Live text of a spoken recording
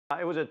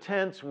It was a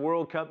tense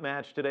World Cup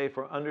match today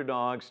for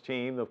underdogs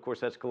team. Of course,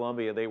 that's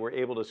Colombia. They were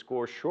able to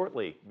score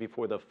shortly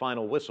before the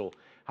final whistle.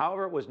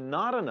 However, it was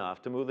not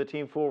enough to move the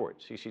team forward.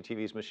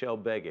 CCTV's Michelle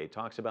Begue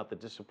talks about the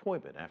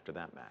disappointment after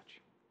that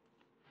match.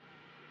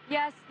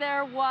 Yes,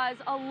 there was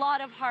a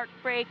lot of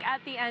heartbreak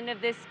at the end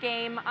of this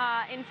game.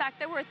 In fact,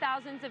 there were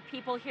thousands of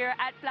people here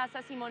at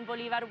Plaza Simón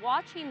Bolívar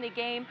watching the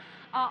game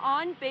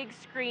on big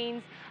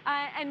screens,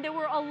 and there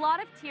were a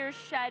lot of tears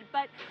shed.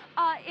 But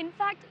in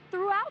fact,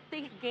 throughout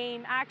the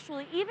game,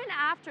 actually, even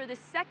after the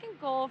second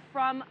goal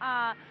from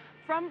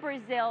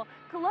Brazil,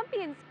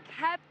 Colombians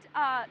kept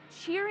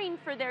cheering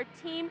for their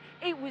team.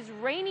 It was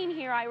raining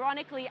here,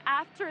 ironically,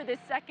 after the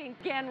second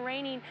began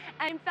raining,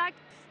 and in fact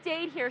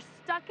stayed here,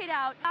 stuck it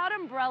out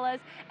umbrellas,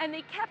 and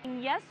they kept,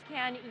 yes we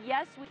can,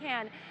 yes we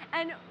can.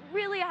 And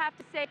really, I have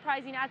to say,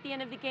 surprising at the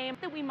end of the game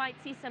that we might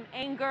see some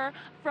anger,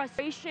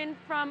 frustration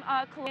from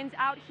Colombians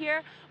out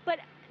here, but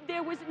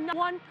there was not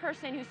one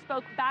person who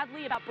spoke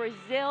badly about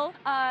Brazil,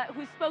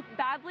 who spoke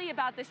badly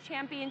about this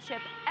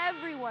championship.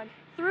 Everyone,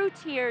 through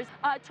tears,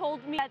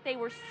 told me that they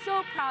were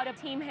so proud of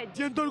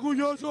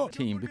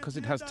team because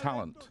it has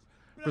talent.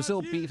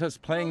 Brazil beat us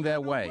playing their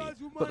way,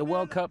 but the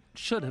World Cup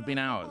should have been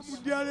ours.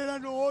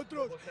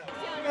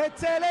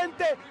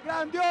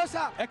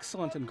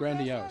 Excellent and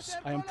grandiose.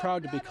 I am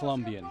proud to be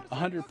Colombian,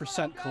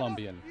 100%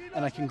 Colombian,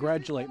 and I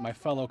congratulate my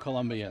fellow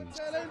Colombians.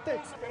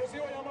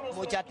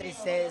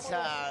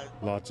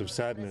 Lots of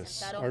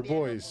sadness. Our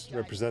boys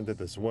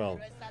represented us well.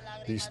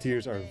 These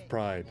tears are of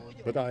pride,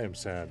 but I am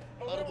sad.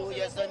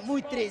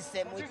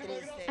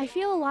 I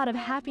feel a lot of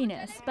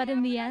happiness, but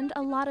in the end,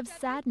 a lot of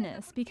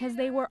sadness because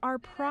they were our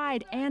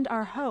pride and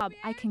our hope.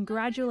 I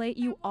congratulate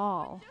you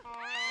all.